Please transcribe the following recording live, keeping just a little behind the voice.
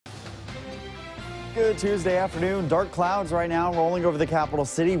Good Tuesday afternoon. Dark clouds right now rolling over the capital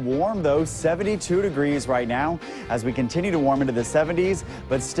city. Warm though, 72 degrees right now as we continue to warm into the 70s,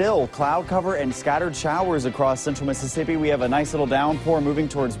 but still cloud cover and scattered showers across central Mississippi. We have a nice little downpour moving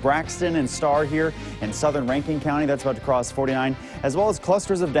towards Braxton and Starr here in southern Rankin County. That's about to cross 49, as well as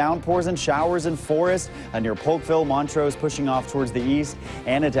clusters of downpours and showers in Forest near Polkville. Montrose pushing off towards the east,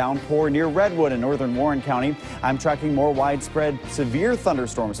 and a downpour near Redwood in northern Warren County. I'm tracking more widespread severe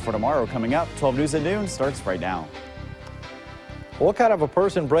thunderstorms for tomorrow coming up. 12 News at noon starts right now. What kind of a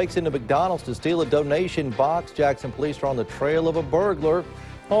person breaks into McDonald's to steal a donation box? Jackson police are on the trail of a burglar.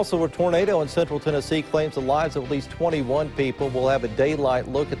 Also, a tornado in central Tennessee claims the lives of at least 21 people. We'll have a daylight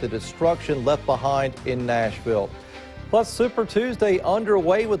look at the destruction left behind in Nashville. Plus, Super Tuesday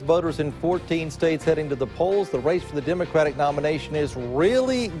underway with voters in 14 states heading to the polls. The race for the Democratic nomination is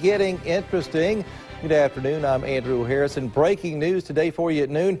really getting interesting. Good afternoon. I'm Andrew Harrison. Breaking news today for you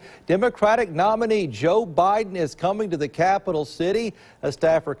at noon. Democratic nominee Joe Biden is coming to the capital city. A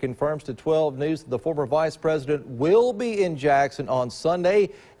staffer confirms to 12 News that the former vice president will be in Jackson on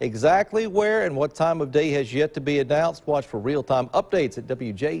Sunday. Exactly where and what time of day has yet to be announced. Watch for real-time updates at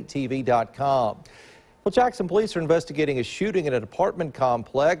WJTV.com. Well, Jackson police are investigating a shooting in an apartment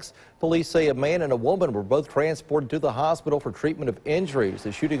complex. Police say a man and a woman were both transported to the hospital for treatment of injuries.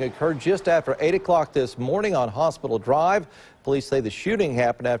 The shooting occurred just after 8 o'clock this morning on Hospital Drive. Police say the shooting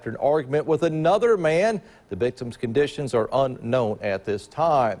happened after an argument with another man. The victim's conditions are unknown at this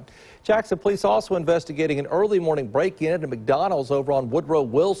time. Jackson police also investigating an early morning break-in at a McDonald's over on Woodrow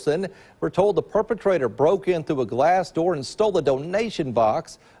Wilson. We're told the perpetrator broke in through a glass door and stole a donation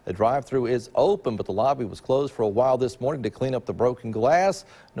box. The drive-thru is open, but the lobby was closed for a while this morning to clean up the broken glass.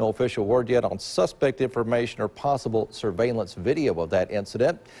 No official word yet on suspect information or possible surveillance video of that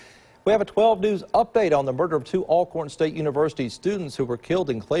incident. We have a 12 News update on the murder of two Alcorn State University students who were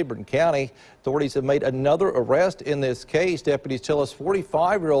killed in Claiborne County. Authorities have made another arrest in this case. Deputies tell us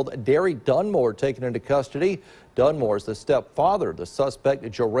 45-year-old Derry Dunmore taken into custody. Dunmore is the stepfather of the suspect,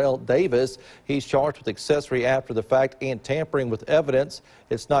 Jarrell Davis. He's charged with accessory after the fact and tampering with evidence.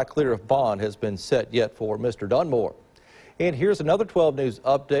 It's not clear if bond has been set yet for Mr. Dunmore. And here's another 12 News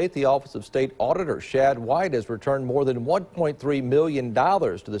update. The Office of State Auditor Shad White has returned more than $1.3 million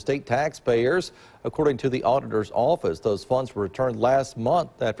to the state taxpayers. According to the auditor's office, those funds were returned last month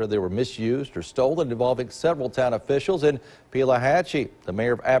after they were misused or stolen, involving several town officials in Pelahatchie. The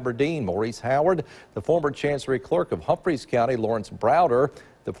mayor of Aberdeen, Maurice Howard, the former Chancery Clerk of Humphreys County, Lawrence Browder,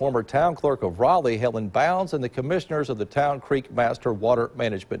 the former town clerk of Raleigh, Helen Bounds, and the commissioners of the Town Creek Master Water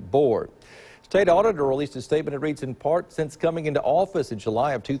Management Board. State Auditor released a statement. It reads, in part, since coming into office in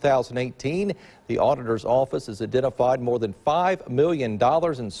July of 2018, the Auditor's Office has identified more than $5 million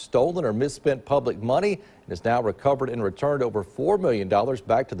in stolen or misspent public money and has now recovered and returned over $4 million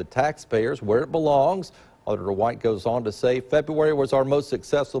back to the taxpayers where it belongs. Auditor White goes on to say, February was our most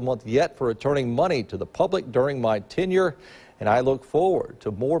successful month yet for returning money to the public during my tenure, and I look forward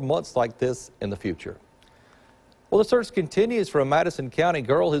to more months like this in the future. Well, the search continues for a Madison County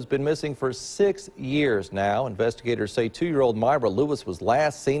girl who's been missing for 6 years now. Investigators say 2-year-old Myra Lewis was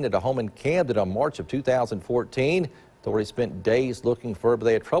last seen at a home in Camden on March of 2014. Authorities spent days looking for her, but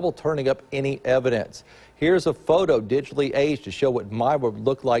they had trouble turning up any evidence. Here's a photo digitally aged to show what Myra would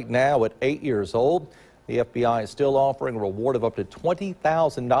look like now at 8 years old. The FBI is still offering a reward of up to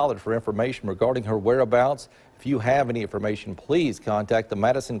 $20,000 for information regarding her whereabouts. If you have any information, please contact the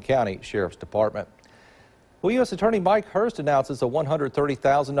Madison County Sheriff's Department. Well, U.S. Attorney Mike Hurst announces a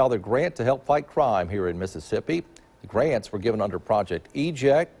 $130,000 grant to help fight crime here in Mississippi. The grants were given under Project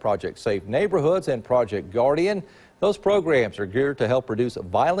Eject, Project Safe Neighborhoods, and Project Guardian. Those programs are geared to help reduce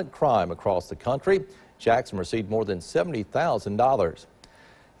violent crime across the country. Jackson received more than $70,000.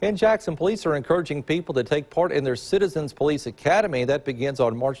 And Jackson police are encouraging people to take part in their Citizens Police Academy. That begins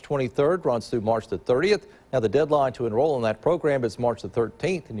on March 23rd, runs through March the 30th. Now, the deadline to enroll in that program is March the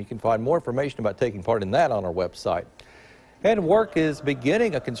 13th, and you can find more information about taking part in that on our website. And work is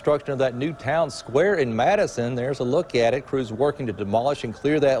beginning a construction of that new town square in Madison. There's a look at it. Crews working to demolish and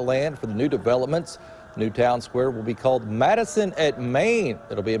clear that land for the new developments. The new town square will be called Madison at Main.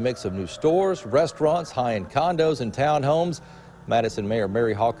 It'll be a mix of new stores, restaurants, high-end condos, and townhomes. Madison Mayor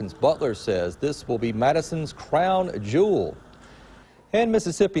Mary Hawkins Butler says this will be Madison's crown jewel. And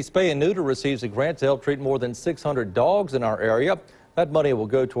Mississippi Spay and Neuter receives a grant to help treat more than 600 dogs in our area. That money will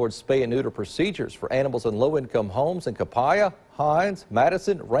go towards spay and neuter procedures for animals in low-income homes in Copiah, Hinds,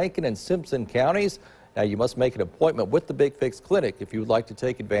 Madison, Rankin, and Simpson counties. Now, you must make an appointment with the Big Fix Clinic if you would like to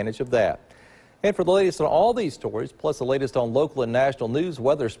take advantage of that. And for the latest on all these stories, plus the latest on local and national news,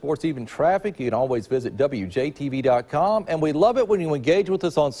 weather, sports, even traffic, you can always visit WJTV.com. And we love it when you engage with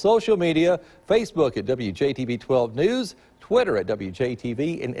us on social media, Facebook at WJTV 12 News, Twitter at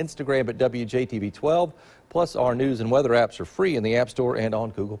WJTV, and Instagram at WJTV 12. Plus, our news and weather apps are free in the App Store and on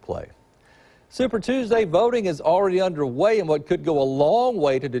Google Play. Super Tuesday voting is already underway in what could go a long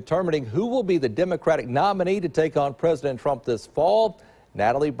way to determining who will be the Democratic nominee to take on President Trump this fall.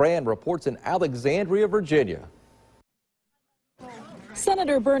 Natalie Brand reports in Alexandria, Virginia.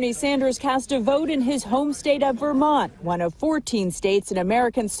 Senator Bernie Sanders cast a vote in his home state of Vermont, one of 14 states in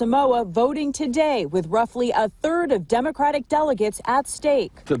American Samoa voting today, with roughly a third of Democratic delegates at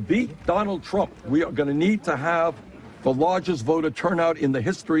stake. To beat Donald Trump, we are going to need to have the largest voter turnout in the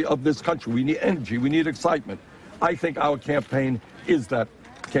history of this country. We need energy. We need excitement. I think our campaign is that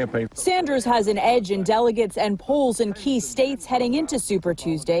campaign. Sanders has an edge in delegates and polls in key states heading into Super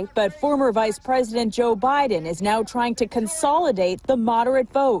Tuesday, but former Vice President Joe Biden is now trying to consolidate the moderate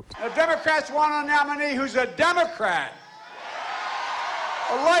vote. The Democrats want a nominee who's a Democrat,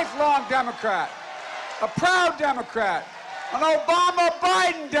 a lifelong Democrat, a proud Democrat, an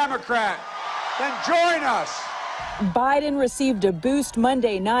Obama-Biden Democrat. Then join us. Biden received a boost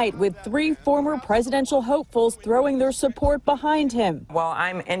Monday night with 3 former presidential hopefuls throwing their support behind him. While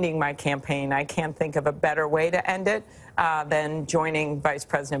I'm ending my campaign, I can't think of a better way to end it than joining Vice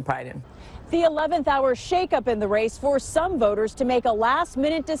President Biden. The 11th hour shakeup in the race forced some voters to make a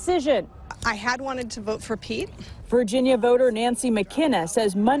last-minute decision. I had wanted to vote for Pete. Virginia voter Nancy McKenna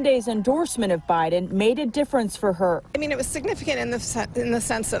says Monday's endorsement of Biden made a difference for her. I mean, it was significant in the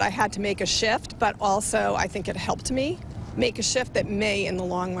sense that I had to make a shift, but also I think it helped me make a shift that may, in the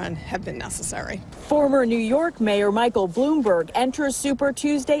long run, have been necessary. Former New York Mayor Michael Bloomberg enters Super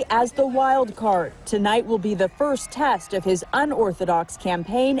Tuesday as the wild card. Tonight will be the first test of his unorthodox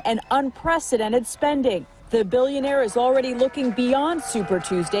campaign and unprecedented spending. The billionaire is already looking beyond Super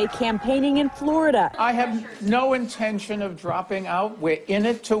Tuesday, campaigning in Florida. I have no intention of dropping out. We're in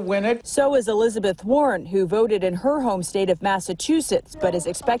it to win it. So is Elizabeth Warren, who voted in her home state of Massachusetts, but is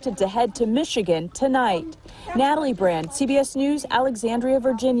expected to head to Michigan tonight. Natalie Brand, CBS News, Alexandria,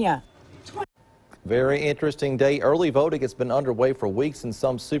 Virginia. Very interesting day. Early voting has been underway for weeks in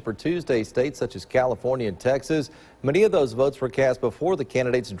some Super Tuesday states such as California and Texas. Many of those votes were cast before the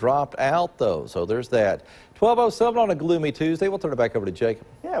candidates dropped out, though. So there's that. 12:07 on a gloomy Tuesday. We'll turn it back over to Jacob.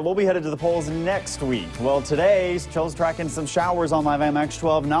 Yeah, we'll be headed to the polls next week. Well, today, Chill's tracking some showers on Live MX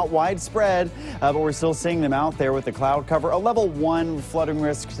 12. Not widespread, but we're still seeing them out there with the cloud cover. A level 1 flooding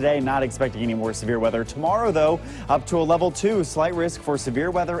risk today. Not expecting any more severe weather. Tomorrow, though, up to a level 2. Slight risk for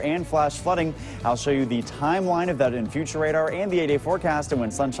severe weather and flash flooding. I'll show you the timeline of that in Future Radar and the 8-day forecast and when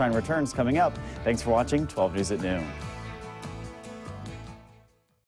sunshine returns coming up. Thanks for watching 12 News at noon.